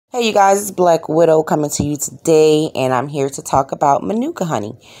Hey you guys, it's Black Widow coming to you today, and I'm here to talk about Manuka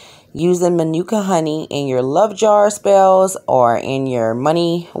Honey. Using Manuka Honey in your love jar spells or in your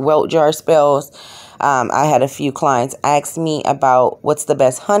money wealth jar spells. I had a few clients ask me about what's the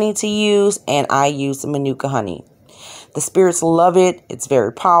best honey to use, and I use Manuka Honey. The spirits love it. It's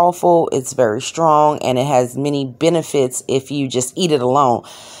very powerful, it's very strong, and it has many benefits if you just eat it alone.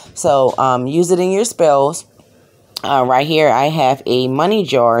 So use it in your spells. Right here, I have a money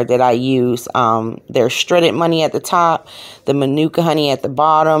jar that I use. There's shredded money at the top, the Manuka Honey at the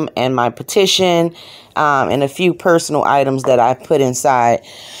bottom, and my petition, and a few personal items that I put inside.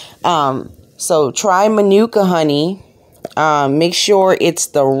 So try Manuka Honey. Make sure it's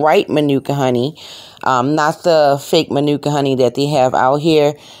the right Manuka Honey, not the fake Manuka Honey that they have out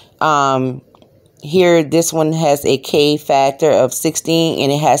here. Here, this one has a K factor of 16,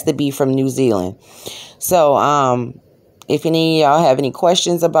 and it has to be from New Zealand. So, if any of y'all have any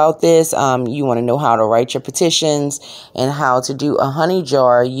questions about this, you want to know how to write your petitions and how to do a honey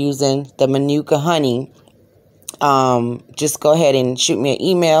jar using the Manuka Honey, just go ahead and shoot me an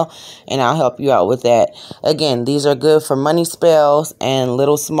email and I'll help you out with that. Again, these are good for money spells and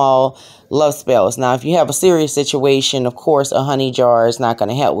little small love spells. Now, if you have a serious situation, of course, a honey jar is not going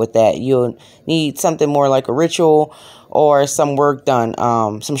to help with that. You'll need something more like a ritual or some work done,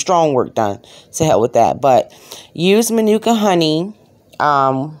 some strong work done to help with that. But use Manuka Honey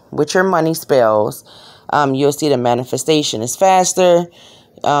with your money spells. You'll see the manifestation is faster.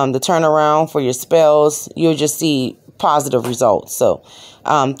 The turnaround for your spells, you'll just see positive results. So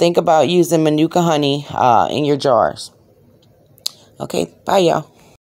think about using Manuka Honey in your jars. Okay, bye y'all.